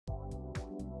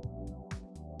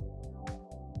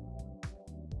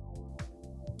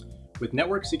With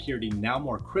network security now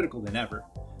more critical than ever,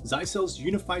 ZyXEL's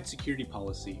unified security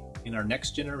policy in our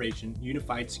next generation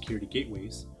unified security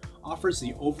gateways offers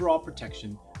the overall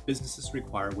protection businesses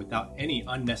require without any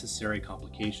unnecessary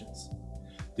complications.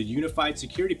 The unified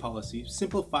security policy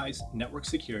simplifies network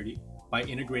security by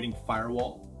integrating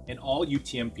firewall and all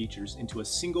UTM features into a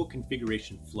single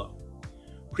configuration flow.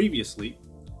 Previously,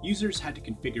 users had to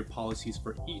configure policies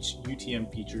for each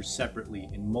UTM feature separately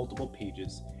in multiple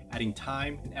pages, adding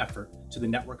time and effort to the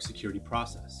network security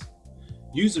process.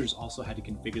 Users also had to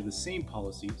configure the same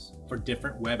policies for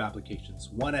different web applications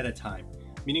one at a time,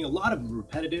 meaning a lot of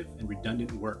repetitive and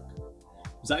redundant work.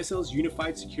 ZyXEL's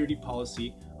unified security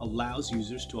policy allows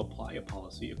users to apply a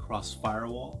policy across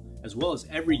firewall as well as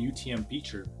every UTM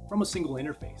feature from a single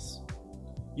interface.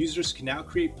 Users can now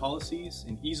create policies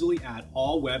and easily add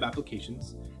all web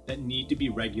applications that need to be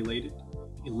regulated,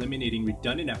 eliminating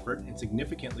redundant effort and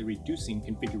significantly reducing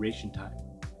configuration time.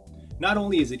 Not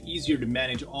only is it easier to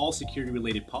manage all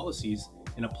security-related policies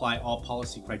and apply all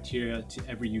policy criteria to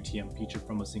every UTM feature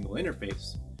from a single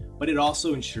interface, but it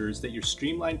also ensures that your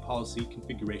streamlined policy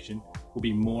configuration will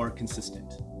be more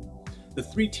consistent. The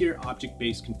three-tier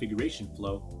object-based configuration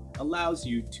flow allows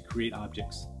you to create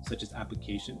objects such as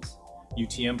applications,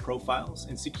 UTM profiles,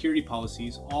 and security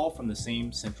policies all from the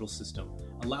same central system,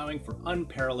 allowing for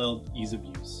unparalleled ease of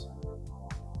use.